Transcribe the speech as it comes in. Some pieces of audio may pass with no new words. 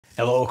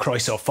Hello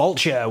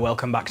Croiso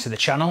welcome back to the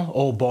channel,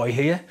 Old Boy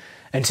here,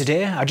 and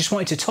today I just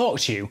wanted to talk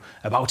to you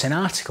about an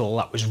article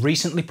that was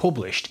recently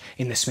published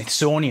in the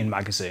Smithsonian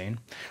magazine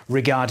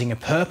regarding a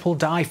purple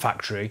dye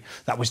factory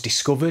that was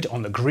discovered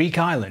on the Greek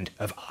island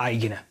of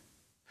Aegina.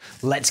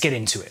 Let's get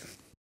into it.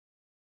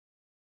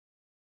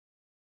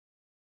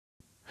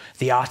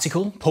 The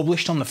article,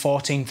 published on the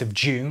 14th of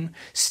June,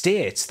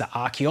 states that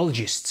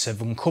archaeologists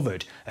have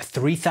uncovered a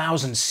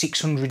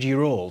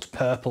 3,600-year-old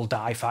purple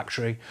dye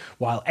factory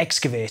while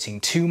excavating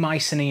two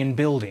Mycenaean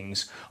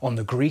buildings on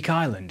the Greek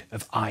island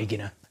of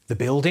Aegina. The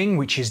building,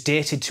 which is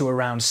dated to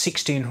around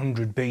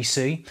 1600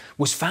 BC,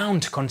 was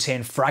found to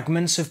contain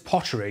fragments of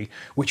pottery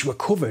which were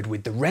covered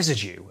with the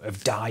residue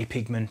of dye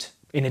pigment.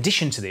 In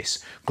addition to this,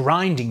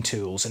 grinding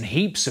tools and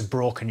heaps of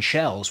broken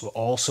shells were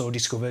also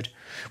discovered,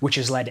 which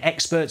has led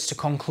experts to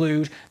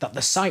conclude that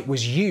the site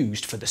was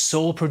used for the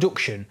sole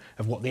production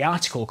of what the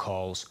article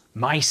calls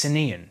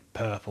Mycenaean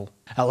purple.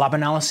 A lab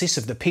analysis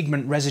of the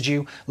pigment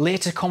residue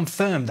later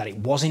confirmed that it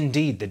was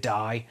indeed the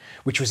dye,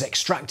 which was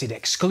extracted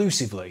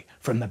exclusively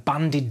from the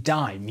banded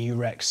dye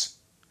murex.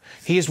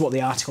 Here's what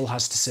the article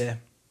has to say.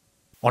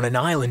 On an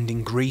island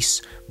in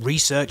Greece,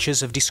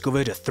 researchers have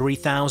discovered a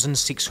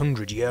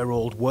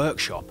 3,600-year-old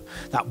workshop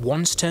that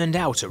once turned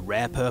out a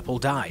rare purple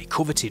dye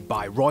coveted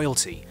by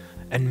royalty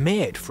and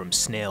made from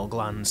snail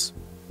glands.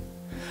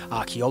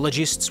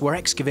 Archaeologists were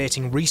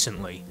excavating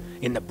recently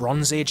in the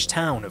Bronze Age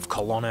town of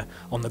Colonna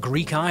on the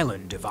Greek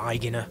island of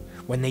Aegina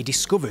when they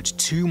discovered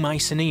two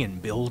Mycenaean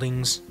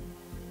buildings.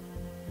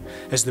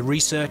 As the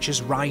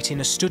researchers write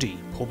in a study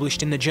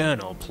published in the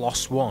journal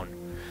PLOS ONE,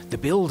 the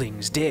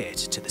buildings date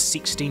to the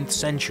 16th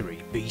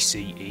century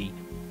BCE,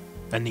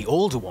 and the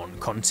older one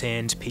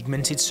contained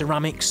pigmented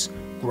ceramics,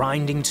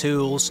 grinding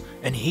tools,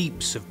 and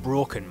heaps of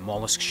broken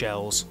mollusk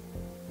shells,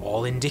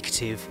 all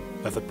indicative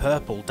of a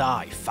purple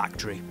dye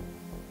factory.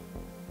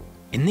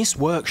 In this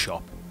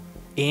workshop,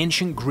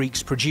 ancient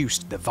Greeks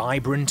produced the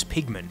vibrant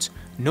pigment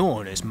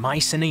known as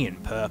Mycenaean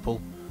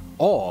purple,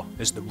 or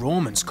as the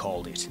Romans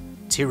called it,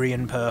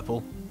 Tyrian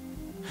purple.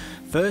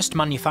 First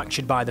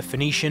manufactured by the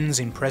Phoenicians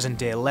in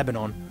present-day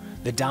Lebanon,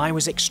 the dye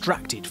was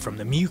extracted from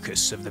the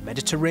mucus of the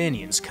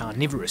Mediterranean's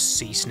carnivorous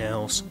sea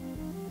snails.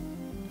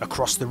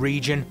 Across the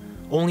region,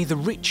 only the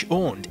rich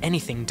owned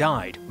anything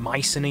dyed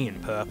Mycenaean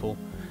purple,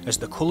 as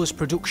the colour's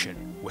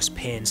production was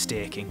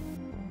painstaking.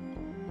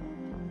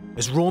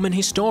 As Roman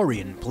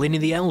historian Pliny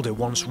the Elder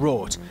once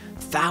wrote,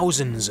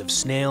 thousands of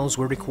snails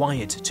were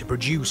required to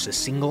produce a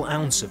single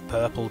ounce of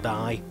purple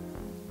dye.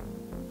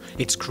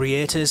 Its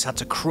creators had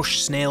to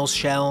crush snails'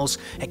 shells,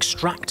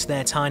 extract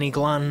their tiny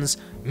glands,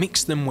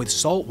 mix them with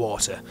salt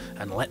water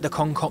and let the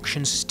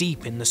concoction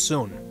steep in the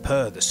sun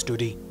per the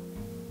study.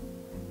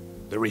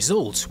 The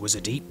result was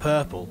a deep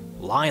purple,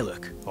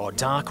 lilac or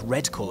dark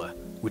red colour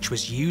which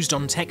was used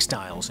on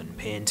textiles and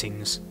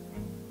paintings.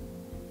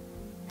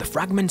 The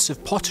fragments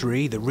of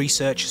pottery the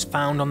researchers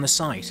found on the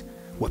site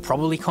were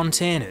probably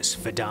containers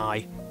for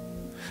dye.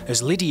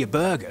 As Lydia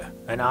Berger,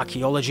 an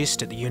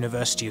archaeologist at the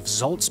University of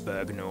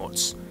Salzburg,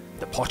 notes,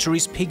 the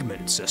pottery's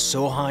pigments are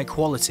so high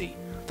quality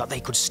that they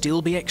could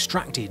still be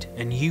extracted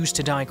and used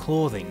to dye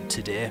clothing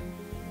today.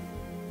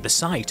 The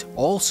site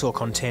also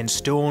contained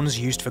stones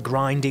used for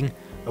grinding,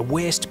 a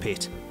waste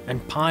pit,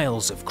 and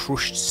piles of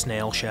crushed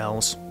snail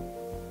shells.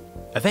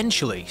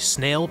 Eventually,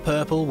 snail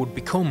purple would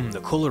become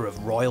the colour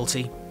of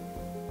royalty.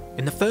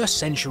 In the 1st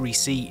century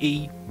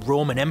CE,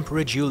 Roman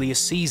Emperor Julius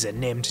Caesar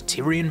named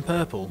Tyrian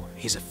purple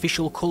his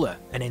official colour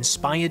and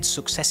inspired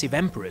successive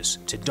emperors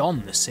to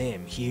don the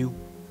same hue.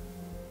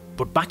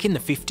 But back in the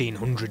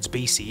 1500s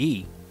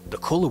BCE, the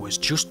colour was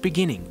just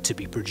beginning to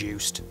be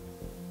produced.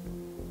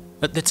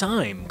 At the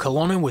time,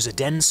 Colonna was a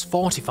dense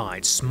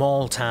fortified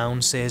small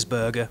town, says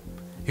Berger,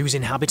 whose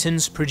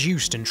inhabitants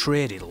produced and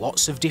traded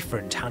lots of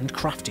different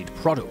handcrafted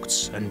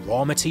products and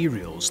raw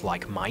materials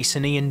like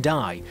Mycenaean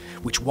dye,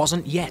 which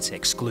wasn't yet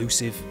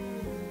exclusive.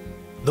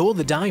 Though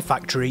the dye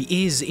factory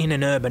is in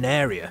an urban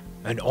area,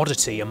 an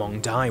oddity among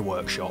dye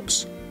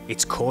workshops,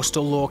 its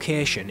coastal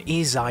location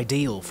is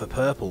ideal for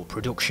purple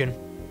production.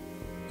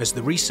 As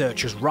the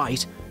researchers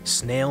write,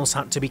 snails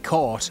had to be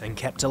caught and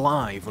kept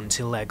alive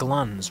until their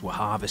glands were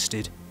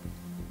harvested.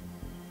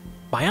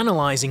 By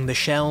analysing the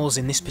shells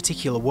in this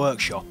particular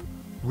workshop,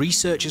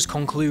 researchers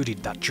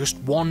concluded that just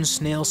one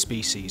snail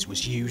species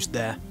was used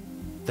there,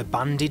 the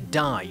banded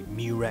dye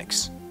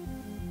murex.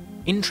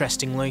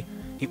 Interestingly,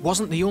 it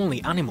wasn't the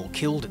only animal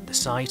killed at the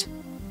site.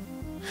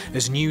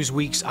 As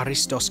Newsweek's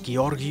Aristos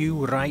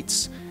Georgiou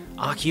writes,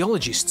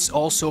 archaeologists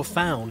also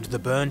found the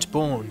burnt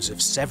bones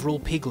of several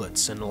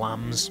piglets and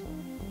lambs.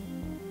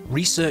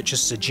 Researchers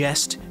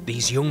suggest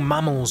these young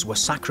mammals were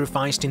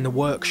sacrificed in the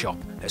workshop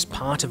as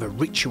part of a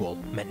ritual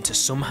meant to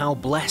somehow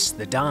bless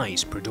the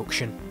dye's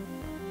production.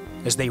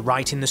 As they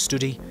write in the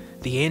study,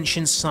 the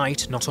ancient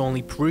site not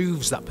only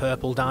proves that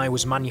purple dye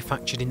was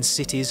manufactured in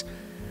cities,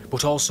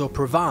 but also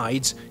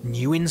provides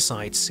new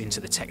insights into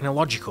the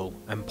technological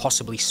and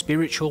possibly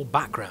spiritual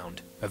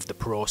background of the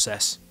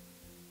process.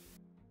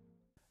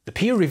 The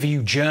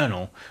peer-reviewed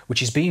journal,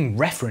 which is being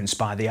referenced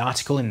by the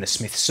article in the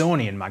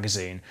Smithsonian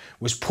magazine,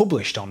 was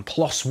published on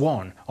PLOS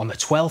ONE on the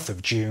 12th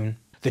of June.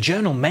 The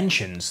journal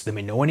mentions the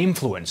Minoan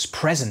influence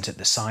present at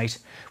the site,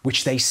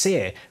 which they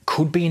say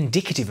could be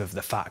indicative of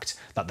the fact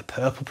that the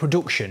purple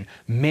production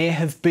may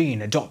have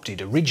been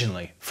adopted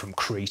originally from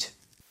Crete.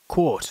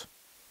 Quote,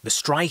 "The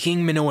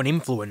striking Minoan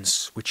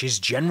influence, which is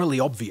generally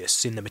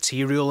obvious in the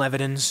material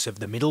evidence of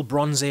the Middle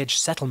Bronze Age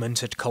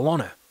settlement at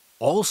Colonna,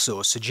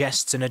 also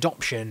suggests an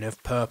adoption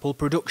of purple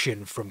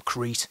production from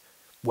Crete,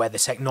 where the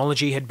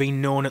technology had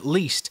been known at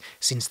least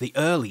since the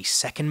early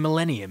 2nd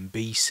millennium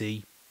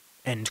BC."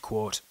 End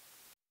quote.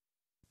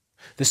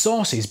 The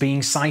sources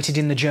being cited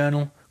in the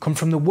journal come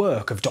from the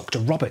work of Dr.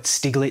 Robert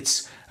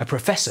Stiglitz, a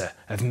professor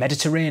of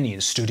Mediterranean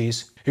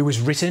studies, who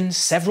has written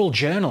several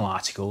journal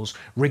articles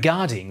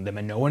regarding the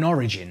Minoan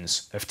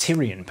origins of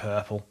Tyrian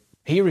purple.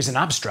 Here is an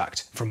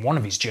abstract from one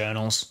of his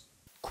journals.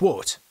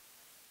 Quote,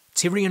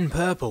 "Tyrian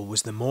purple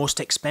was the most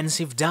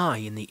expensive dye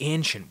in the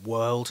ancient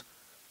world,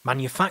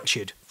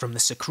 manufactured from the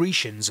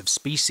secretions of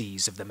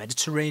species of the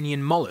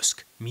Mediterranean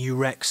mollusk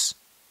Murex.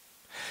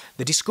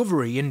 The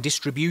discovery and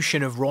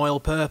distribution of royal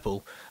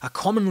purple are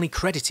commonly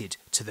credited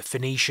to the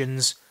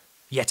Phoenicians,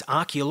 yet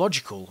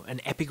archaeological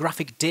and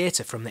epigraphic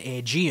data from the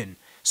Aegean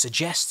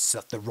suggests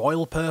that the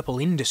royal purple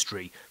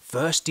industry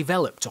first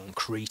developed on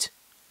Crete.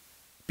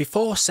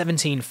 Before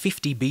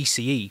 1750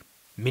 BCE,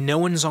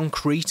 Minoans on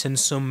Crete and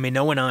some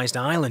Minoanized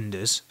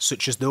islanders,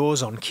 such as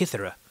those on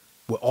Cythera,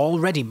 were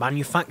already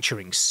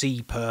manufacturing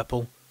sea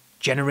purple,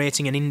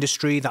 generating an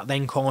industry that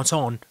then caught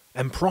on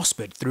and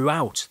prospered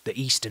throughout the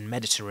eastern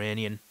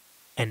Mediterranean."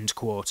 End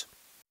quote.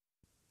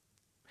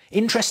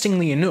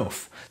 Interestingly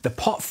enough, the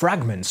pot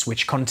fragments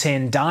which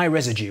contain dye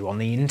residue on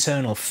the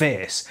internal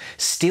face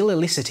still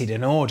elicited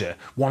an odour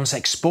once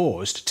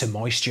exposed to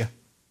moisture.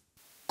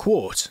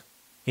 Quote,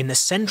 "In the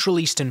central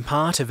eastern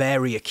part of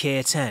area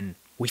K10,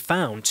 we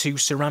found 2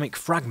 ceramic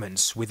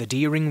fragments with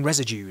adhering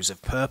residues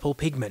of purple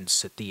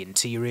pigments at the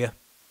interior.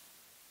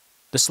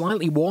 The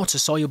slightly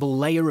water-soluble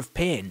layer of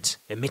paint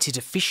emitted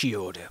a fishy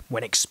odour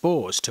when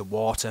exposed to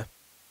water.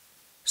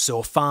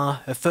 So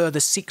far, a further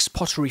 6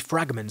 pottery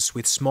fragments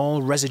with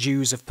small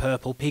residues of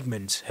purple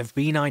pigment have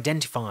been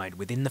identified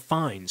within the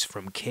finds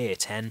from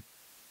K10.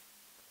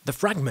 The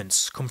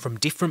fragments come from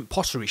different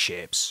pottery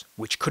shapes,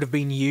 which could have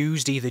been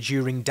used either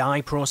during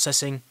dye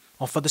processing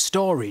or for the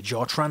storage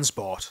or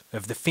transport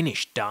of the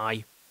finished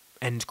dye."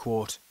 End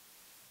quote.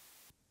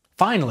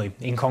 Finally,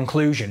 in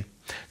conclusion,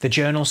 the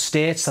journal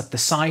states that the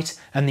site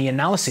and the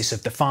analysis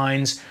of the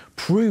finds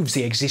proves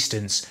the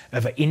existence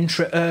of an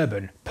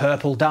intra-urban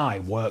purple dye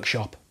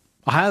workshop.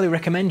 I highly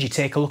recommend you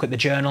take a look at the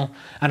journal,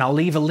 and I'll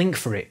leave a link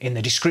for it in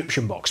the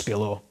description box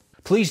below.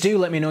 Please do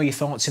let me know your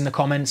thoughts in the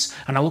comments,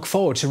 and I look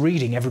forward to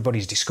reading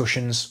everybody's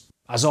discussions.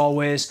 As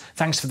always,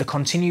 thanks for the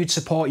continued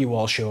support you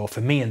all show for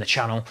me and the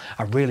channel.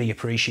 I really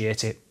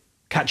appreciate it.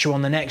 Catch you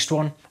on the next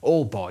one.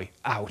 Old Boy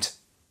out.